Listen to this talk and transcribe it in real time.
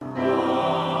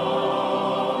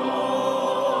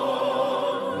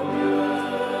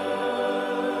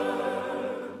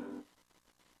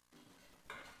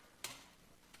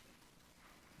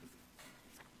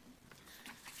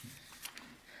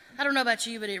know about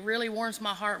you, but it really warms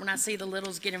my heart when I see the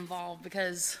littles get involved,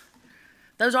 because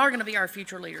those are going to be our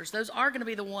future leaders. Those are going to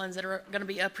be the ones that are going to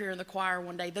be up here in the choir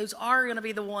one day. Those are going to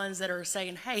be the ones that are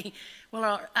saying, hey, well,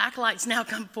 our acolytes now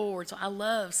come forward. So I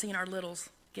love seeing our littles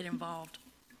get involved.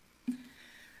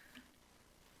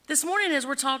 This morning, as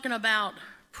we're talking about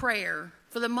prayer,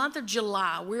 for the month of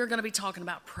July, we're going to be talking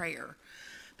about prayer,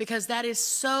 because that is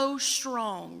so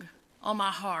strong on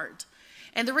my heart.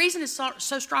 And the reason it's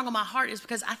so strong on my heart is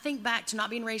because I think back to not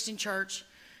being raised in church.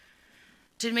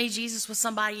 To me, Jesus was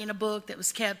somebody in a book that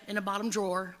was kept in a bottom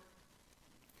drawer.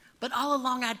 But all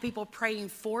along, I had people praying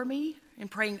for me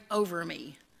and praying over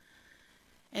me.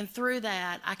 And through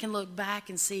that, I can look back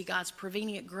and see God's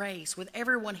prevenient grace with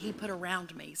everyone he put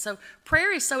around me. So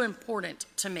prayer is so important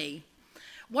to me.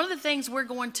 One of the things we're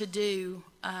going to do,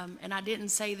 and I didn't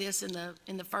say this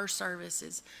in the first service,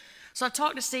 is, so I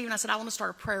talked to Steve and I said, I want to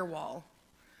start a prayer wall.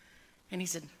 And he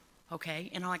said,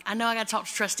 okay. And I'm like, I know I got to talk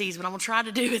to trustees, but I'm going to try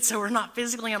to do it so we're not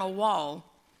physically on a wall.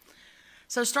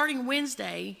 So starting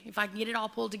Wednesday, if I can get it all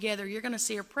pulled together, you're going to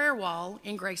see a prayer wall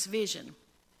in Grace Vision.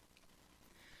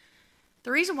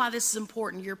 The reason why this is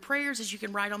important, your prayers, as you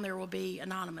can write on there, will be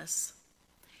anonymous.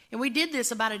 And we did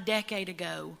this about a decade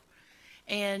ago.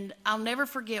 And I'll never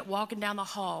forget walking down the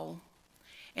hall,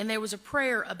 and there was a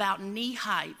prayer about knee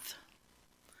height.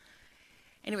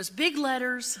 And it was big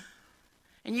letters.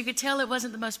 And you could tell it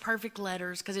wasn't the most perfect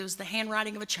letters because it was the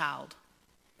handwriting of a child.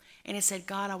 And it said,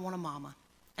 God, I want a mama.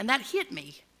 And that hit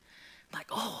me. Like,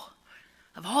 oh,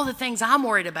 of all the things I'm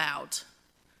worried about.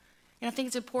 And I think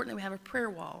it's important that we have a prayer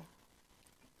wall.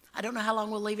 I don't know how long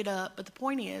we'll leave it up, but the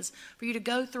point is for you to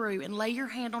go through and lay your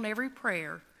hand on every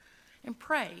prayer and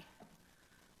pray.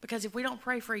 Because if we don't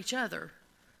pray for each other,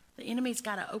 the enemy's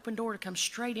got an open door to come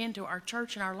straight into our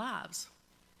church and our lives.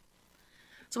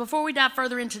 So before we dive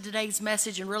further into today's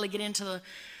message and really get into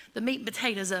the meat and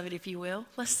potatoes of it, if you will,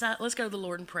 let's go to the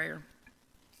Lord in prayer.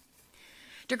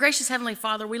 Dear gracious Heavenly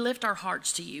Father, we lift our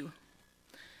hearts to you.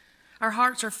 Our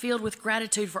hearts are filled with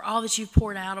gratitude for all that you've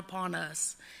poured out upon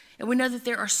us. And we know that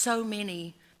there are so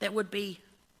many that would be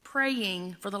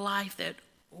praying for the life that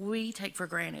we take for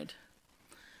granted.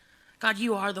 God,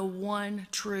 you are the one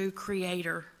true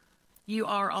creator. You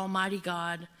are Almighty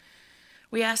God.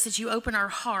 We ask that you open our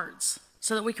hearts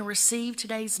so that we can receive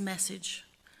today's message.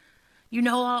 You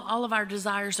know all of our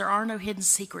desires. There are no hidden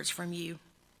secrets from you.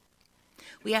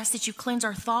 We ask that you cleanse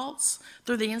our thoughts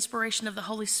through the inspiration of the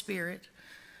Holy Spirit,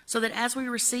 so that as we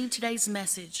receive today's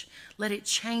message, let it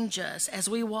change us as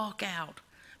we walk out,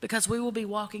 because we will be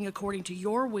walking according to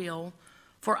your will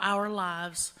for our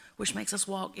lives, which makes us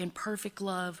walk in perfect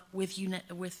love with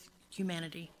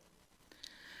humanity.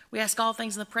 We ask all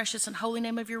things in the precious and holy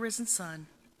name of your risen Son.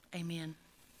 Amen.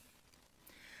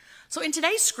 So in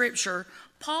today's scripture,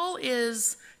 Paul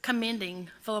is commending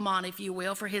Philemon, if you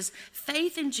will, for his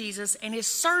faith in Jesus and his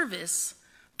service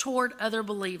toward other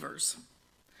believers.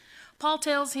 Paul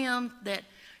tells him that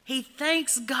he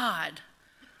thanks God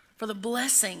for the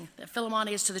blessing that Philemon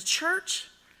is to the church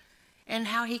and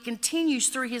how he continues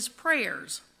through his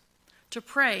prayers to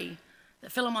pray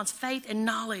that Philemon's faith and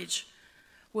knowledge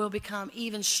will become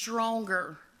even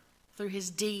stronger through his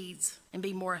deeds and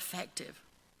be more effective.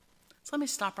 So let me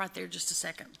stop right there just a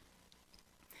second.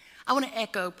 I want to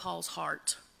echo Paul's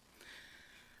heart.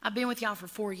 I've been with y'all for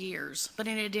 4 years, but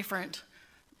in a different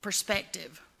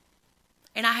perspective.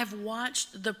 And I have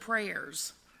watched the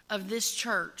prayers of this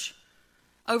church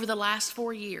over the last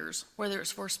 4 years, whether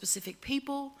it's for specific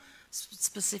people,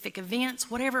 specific events,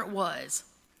 whatever it was.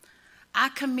 I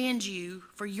commend you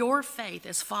for your faith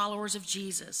as followers of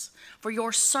Jesus, for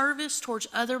your service towards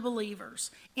other believers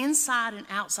inside and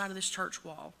outside of this church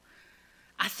wall.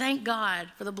 I thank God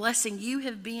for the blessing you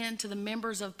have been to the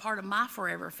members of part of my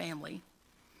forever family,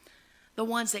 the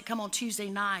ones that come on Tuesday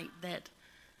night that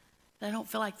they don't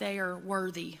feel like they are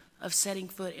worthy of setting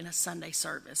foot in a Sunday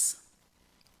service.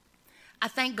 I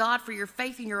thank God for your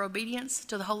faith and your obedience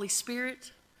to the Holy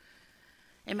Spirit,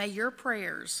 and may your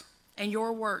prayers and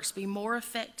your works be more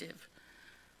effective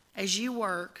as you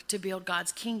work to build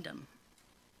God's kingdom.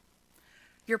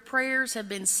 Your prayers have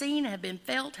been seen, have been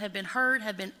felt, have been heard,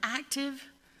 have been active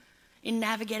in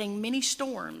navigating many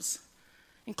storms,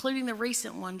 including the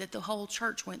recent one that the whole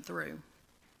church went through.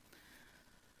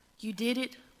 You did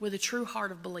it with a true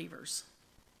heart of believers.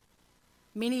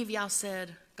 Many of y'all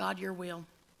said, God, your will.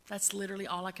 That's literally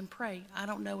all I can pray. I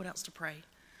don't know what else to pray.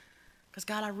 Because,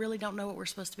 God, I really don't know what we're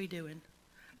supposed to be doing.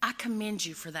 I commend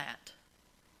you for that.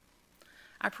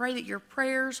 I pray that your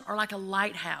prayers are like a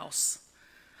lighthouse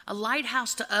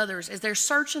to others as they're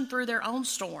searching through their own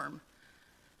storm.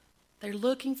 They're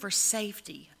looking for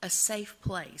safety, a safe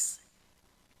place.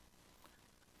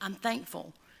 I'm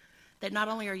thankful that not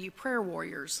only are you prayer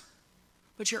warriors,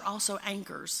 but you're also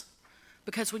anchors.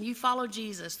 Because when you follow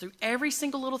Jesus through every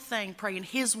single little thing, praying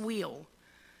his will,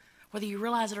 whether you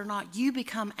realize it or not, you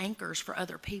become anchors for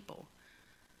other people.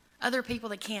 Other people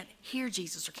that can't hear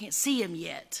Jesus or can't see him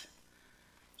yet.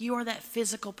 You are that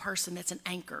physical person that's an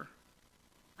anchor.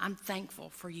 I'm thankful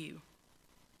for you.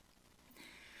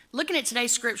 Looking at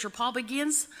today's scripture, Paul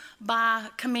begins by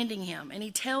commending him, and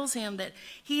he tells him that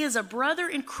he is a brother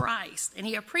in Christ, and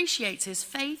he appreciates his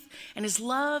faith and his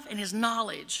love and his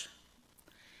knowledge.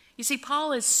 You see,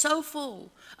 Paul is so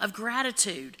full of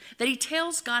gratitude that he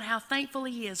tells God how thankful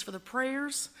he is for the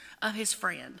prayers of his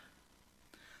friend.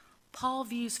 Paul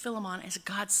views Philemon as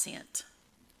God sent.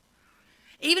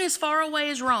 Even as far away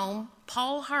as Rome,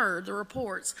 Paul heard the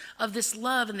reports of this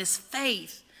love and this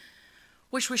faith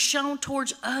which was shown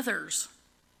towards others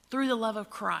through the love of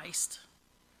Christ,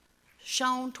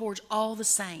 shown towards all the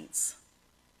saints.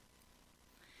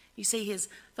 You see,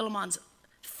 Philemon's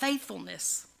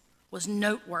faithfulness was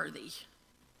noteworthy.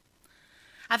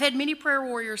 I've had many prayer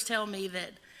warriors tell me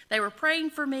that they were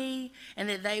praying for me and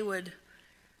that they would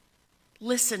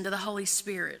listen to the Holy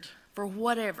Spirit for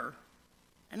whatever.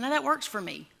 And now that works for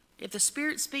me. If the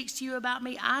Spirit speaks to you about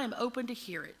me, I am open to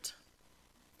hear it.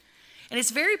 And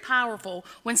it's very powerful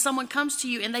when someone comes to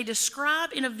you and they describe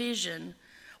in a vision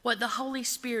what the Holy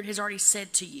Spirit has already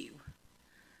said to you.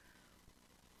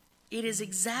 It is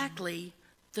exactly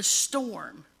the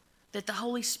storm that the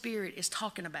Holy Spirit is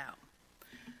talking about.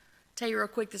 I'll tell you real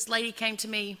quick, this lady came to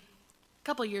me a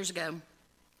couple of years ago.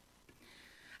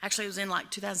 Actually, it was in like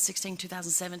 2016,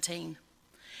 2017.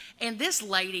 And this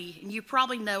lady, and you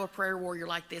probably know a prayer warrior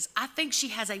like this, I think she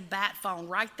has a bat phone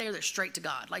right there that's straight to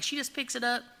God. Like she just picks it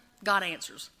up, God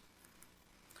answers.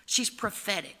 She's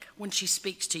prophetic when she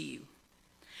speaks to you.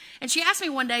 And she asked me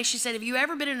one day, she said, have you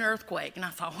ever been in an earthquake? And I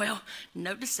thought, well,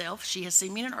 note to self, she has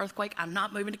seen me in an earthquake. I'm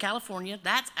not moving to California.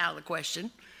 That's out of the question.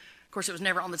 Of course, it was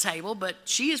never on the table, but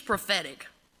she is prophetic.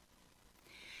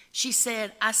 She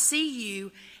said, I see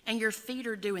you and your feet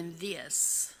are doing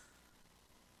this.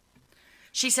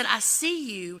 She said, I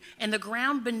see you and the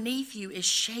ground beneath you is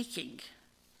shaking.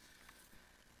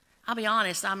 I'll be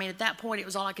honest, at that point, it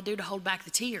was all I could do to hold back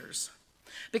the tears.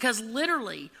 Because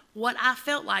literally, what I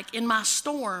felt like in my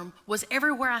storm was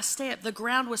everywhere I stepped, the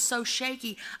ground was so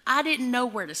shaky, I didn't know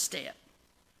where to step.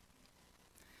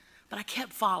 But I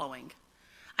kept following.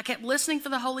 I kept listening for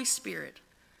the Holy Spirit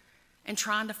and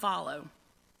trying to follow.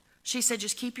 She said,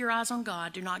 just keep your eyes on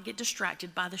God. Do not get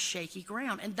distracted by the shaky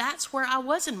ground. And that's where I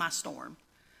was in my storm.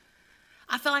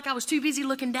 I felt like I was too busy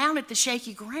looking down at the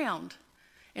shaky ground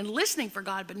and listening for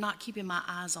God, but not keeping my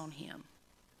eyes on him.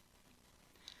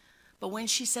 But when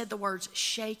she said the words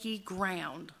shaky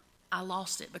ground, I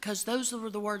lost it because those were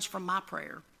the words from my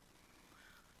prayer.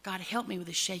 God, help me with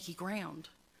this shaky ground.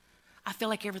 I feel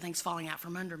like everything's falling out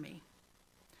from under me.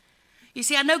 You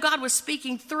see, I know God was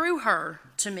speaking through her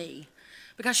to me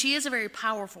because she is a very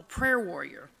powerful prayer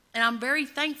warrior, and I'm very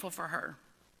thankful for her.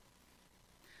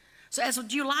 So as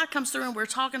July comes through and we're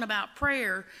talking about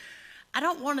prayer, I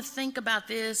don't want to think about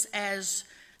this as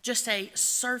just a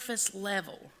surface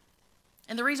level.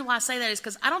 And the reason why I say that is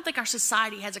because I don't think our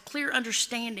society has a clear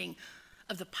understanding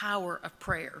of the power of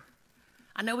prayer.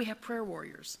 I know we have prayer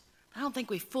warriors, but I don't think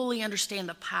we fully understand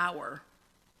the power.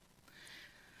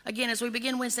 Again, as we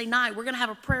begin Wednesday night, we're going to have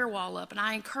a prayer wall up, and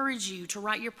I encourage you to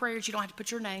write your prayers. You don't have to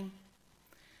put your name.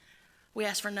 We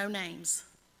ask for no names.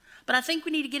 But I think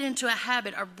we need to get into a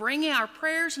habit of bringing our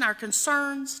prayers and our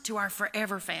concerns to our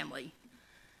forever family.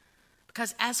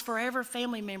 Because as forever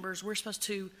family members, we're supposed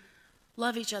to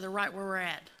love each other right where we're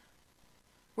at.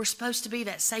 We're supposed to be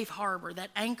that safe harbor, that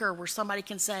anchor where somebody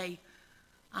can say,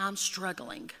 I'm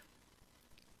struggling.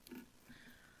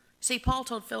 See, Paul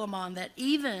told Philemon that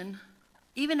even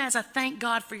as I thank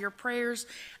God for your prayers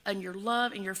and your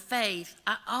love and your faith,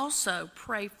 I also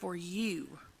pray for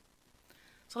you.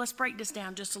 So let's break this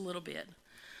down just a little bit.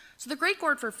 So the Greek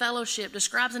word for fellowship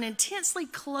describes an intensely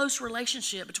close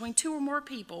relationship between two or more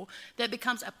people that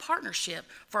becomes a partnership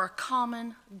for a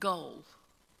common goal.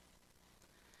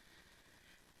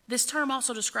 This term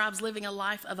also describes living a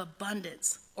life of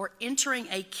abundance or entering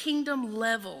a kingdom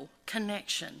level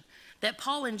connection that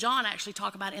Paul and John actually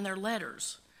talk about in their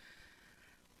letters.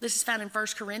 This is found in 1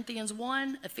 Corinthians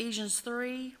 1, Ephesians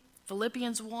 3,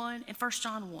 Philippians 1, and 1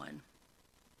 John 1.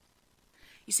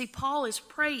 You see, Paul is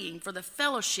praying for the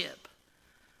fellowship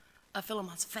of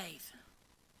Philemon's faith.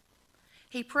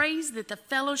 He prays that the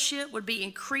fellowship would be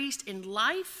increased in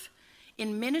life,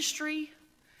 in ministry,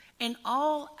 in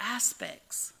all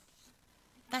aspects.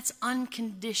 That's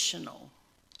unconditional.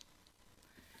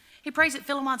 He prays that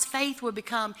Philemon's faith would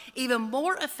become even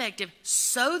more effective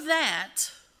so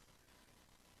that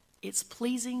it's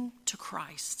pleasing to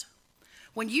Christ.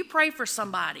 When you pray for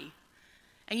somebody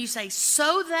and you say,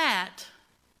 so that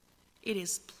it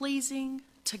is pleasing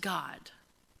to God,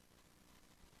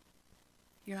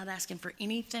 you're not asking for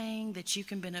anything that you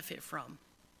can benefit from.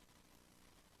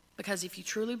 Because if you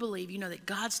truly believe, you know that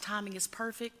God's timing is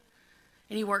perfect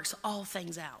and he works all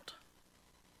things out.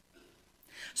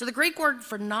 So the Greek word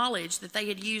for knowledge that they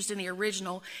had used in the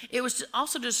original, it was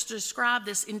also just to describe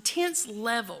this intense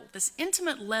level, this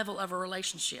intimate level of a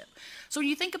relationship. So when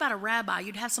you think about a rabbi,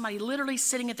 you'd have somebody literally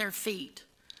sitting at their feet,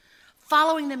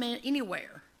 following them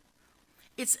anywhere.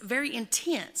 It's very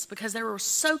intense because they were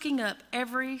soaking up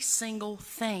every single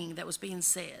thing that was being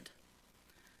said.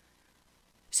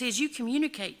 See, as you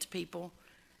communicate to people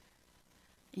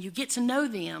and you get to know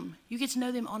them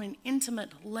on an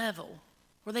intimate level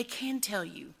where they can tell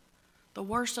you the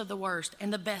worst of the worst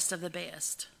and the best of the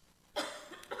best.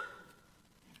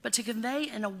 But to convey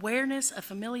an awareness of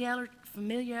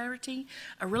familiarity,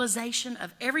 a realization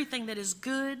of everything that is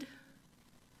good,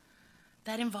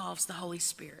 that involves the Holy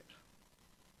Spirit.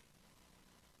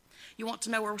 You want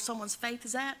to know where someone's faith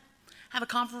is at? Have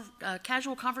a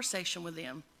casual conversation with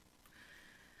them.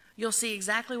 You'll see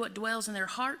exactly what dwells in their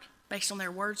heart based on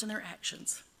their words and their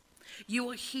actions. You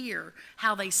will hear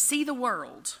how they see the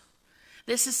world.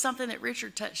 This is something that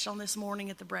Richard touched on this morning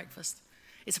at the breakfast.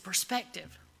 It's a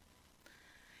perspective.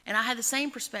 And I had the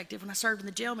same perspective when I served in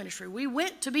the jail ministry. We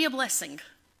went to be a blessing.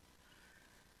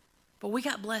 But we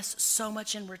got blessed so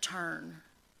much in return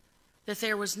that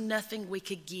there was nothing we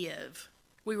could give.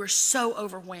 We were so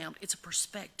overwhelmed. It's a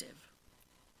perspective.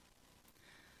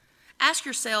 Ask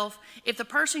yourself if the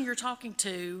person you're talking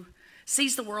to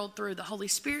sees the world through the Holy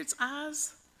Spirit's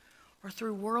eyes or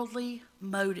through worldly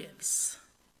motives.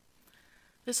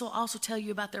 This will also tell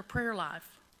you about their prayer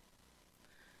life.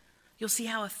 You'll see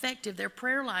how effective their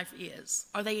prayer life is.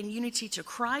 Are they in unity to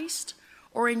Christ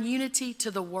or in unity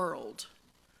to the world?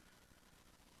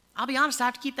 I'll be honest, I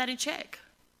have to keep that in check.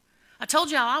 I told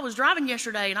y'all I was driving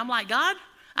yesterday and I'm like, God,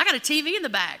 I got a TV in the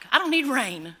back. I don't need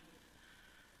rain.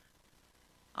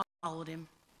 I followed him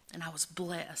and I was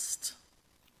blessed.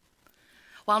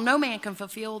 While no man can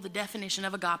fulfill the definition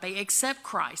of agape except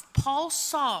Christ, Paul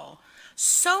saw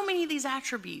so many of these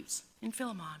attributes in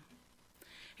Philemon.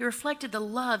 He reflected the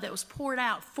love that was poured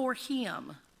out for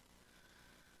him.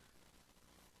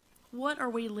 What are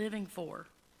we living for?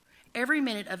 Every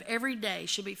minute of every day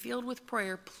should be filled with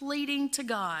prayer, pleading to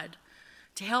God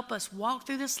to help us walk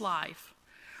through this life,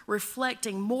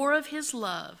 reflecting more of his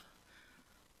love,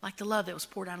 like the love that was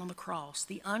poured out on the cross,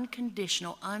 the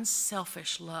unconditional,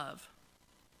 unselfish love.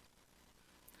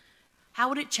 How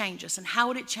would it change us and how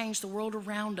would it change the world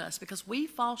around us? Because we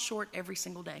fall short every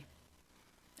single day.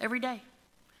 Every day.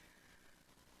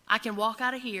 I can walk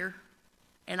out of here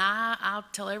and I'll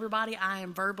tell everybody I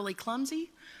am verbally clumsy.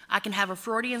 I can have a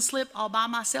Freudian slip all by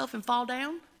myself and fall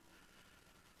down.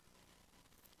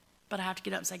 But I have to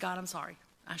get up and say, God, I'm sorry.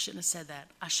 I shouldn't have said that.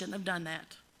 I shouldn't have done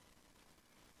that.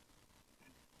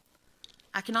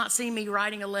 I cannot see me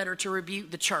writing a letter to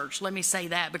rebuke the church. Let me say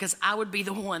that, because I would be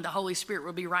the one the Holy Spirit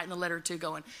would be writing the letter to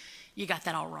going, you got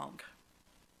that all wrong.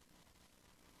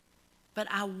 But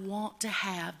I want to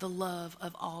have the love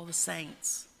of all the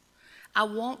saints. I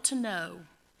want to know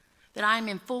that I am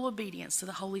in full obedience to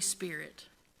the Holy Spirit.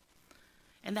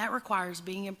 And that requires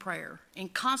being in prayer, in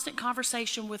constant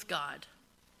conversation with God.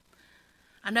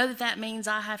 I know that that means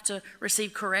I have to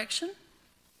receive correction.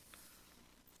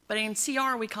 But in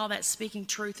CR, we call that speaking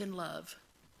truth in love.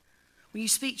 When you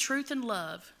speak truth in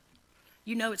love,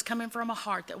 you know it's coming from a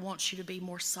heart that wants you to be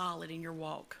more solid in your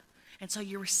walk. And so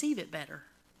you receive it better.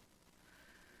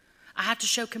 I have to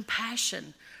show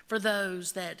compassion for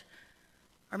those that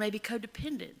are maybe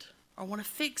codependent or want to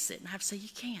fix it. And I have to say, you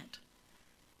can't.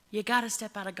 You got to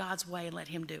step out of God's way and let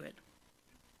him do it.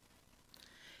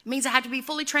 It means I have to be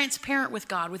fully transparent with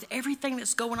God with everything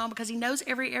that's going on because he knows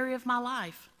every area of my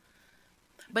life.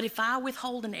 But if I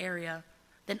withhold an area,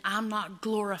 then I'm not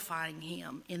glorifying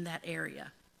him in that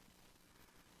area.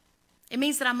 It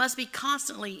means that I must be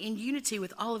constantly in unity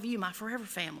with all of you, my forever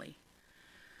family.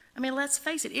 I mean, let's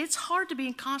face it, it's hard to be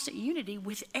in constant unity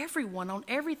with everyone on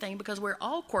everything because we're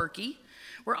all quirky.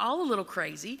 We're all a little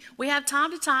crazy. We have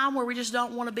time to time where we just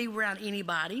don't want to be around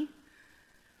anybody.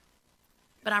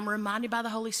 But I'm reminded by the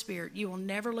Holy Spirit, you will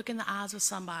never look in the eyes of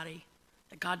somebody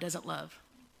that God doesn't love.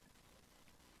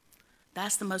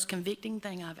 That's the most convicting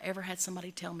thing I've ever had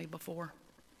somebody tell me before.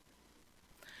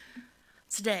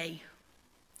 Today,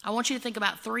 I want you to think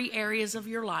about 3 areas of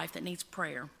your life that needs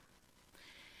prayer.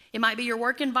 It might be your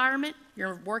work environment.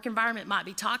 Your work environment might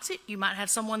be toxic. You might have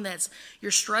someone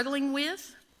you're struggling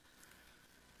with.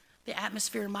 The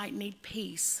atmosphere might need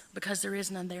peace because there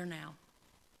is none there now.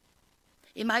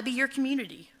 It might be your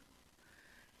community.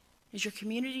 Is your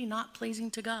community not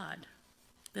pleasing to God?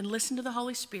 Then listen to the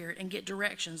Holy Spirit and get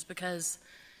directions, because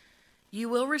you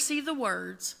will receive the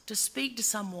words to speak to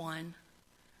someone,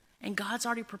 and God's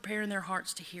already preparing their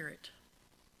hearts to hear it.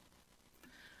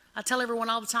 I tell everyone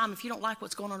all the time, if you don't like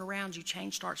what's going on around you,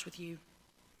 change starts with you.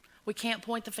 We can't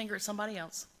point the finger at somebody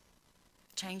else.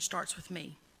 Change starts with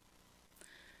me.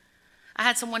 I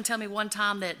had someone tell me one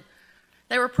time that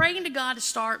they were praying to God to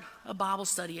start a Bible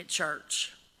study at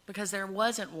church because there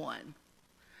wasn't one.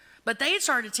 But they had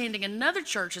started attending another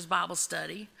church's Bible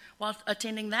study while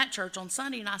attending that church on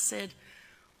Sunday, and I said,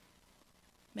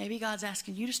 maybe God's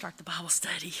asking you to start the Bible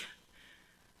study.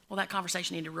 Well, that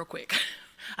conversation ended real quick.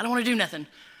 I don't want to do nothing.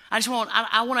 I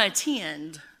want to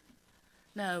attend.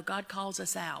 No, God calls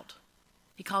us out.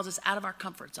 He calls us out of our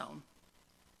comfort zone.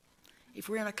 If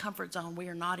we're in a comfort zone, we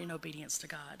are not in obedience to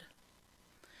God.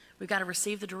 We've got to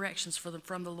receive the directions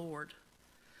from the Lord.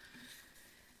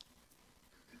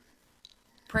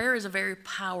 Prayer is a very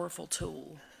powerful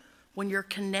tool when you're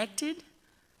connected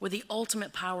with the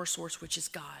ultimate power source, which is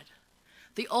God.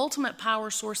 The ultimate power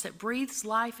source that breathes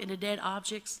life into dead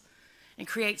objects and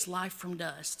creates life from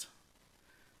dust.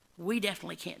 We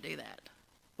definitely can't do that,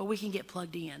 but we can get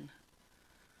plugged in.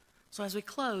 So as we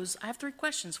close, I have 3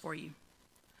 questions for you.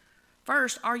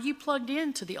 First, are you plugged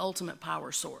into the ultimate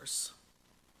power source?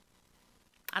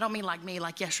 I don't mean like me,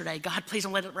 like yesterday. God, please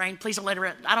don't let it rain. Please don't let it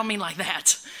rain. I don't mean like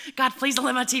that. God, please don't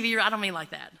let my TV rain. I don't mean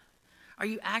like that. Are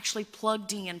you actually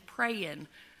plugged in, praying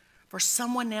for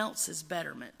someone else's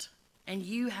betterment? And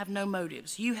you have no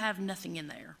motives. You have nothing in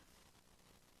there.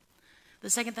 The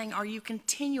second thing, are you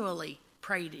continually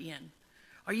prayed in?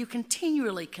 Are you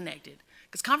continually connected?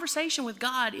 Because conversation with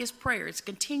God is prayer. It's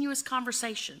continuous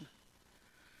conversation.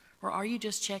 Or are you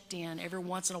just checked in every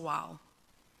once in a while?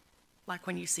 Like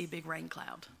when you see a big rain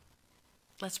cloud.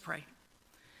 Let's pray.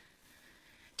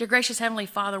 Dear gracious Heavenly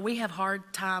Father, we have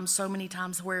hard times so many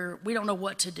times where we don't know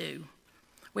what to do.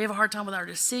 We have a hard time with our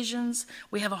decisions.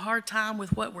 We have a hard time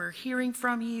with what we're hearing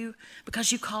from you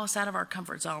because you call us out of our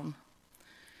comfort zone.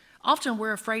 Often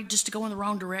we're afraid just to go in the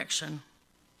wrong direction.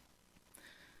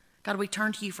 God, we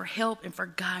turn to you for help and for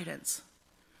guidance.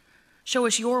 Show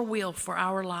us your will for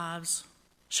our lives.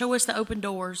 Show us the open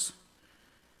doors.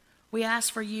 We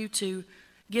ask for you to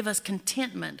give us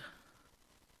contentment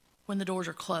when the doors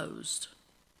are closed.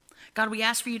 God, we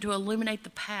ask for you to illuminate the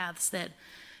paths that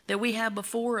we have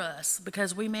before us,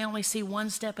 because we may only see one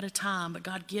step at a time, but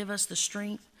God, give us the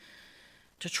strength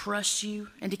to trust you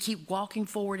and to keep walking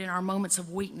forward in our moments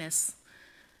of weakness.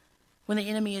 When the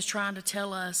enemy is trying to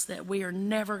tell us that we are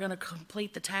never going to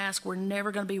complete the task, we're never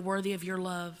going to be worthy of your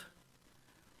love.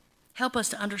 Help us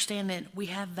to understand that we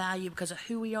have value because of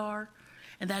who we are,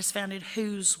 and that is found in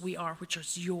whose we are, which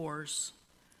is yours.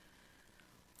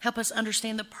 Help us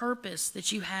understand the purpose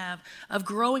that you have of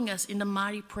growing us into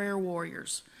mighty prayer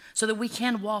warriors so that we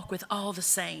can walk with all the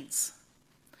saints,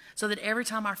 so that every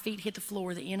time our feet hit the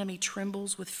floor, the enemy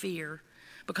trembles with fear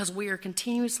because we are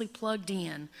continuously plugged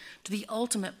in to the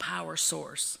ultimate power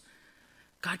source.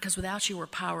 God, because without you, we're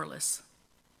powerless.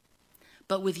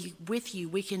 But with you,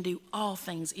 we can do all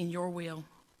things in your will.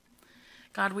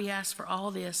 God, we ask for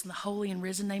all this in the holy and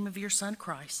risen name of your Son,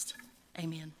 Christ.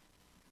 Amen.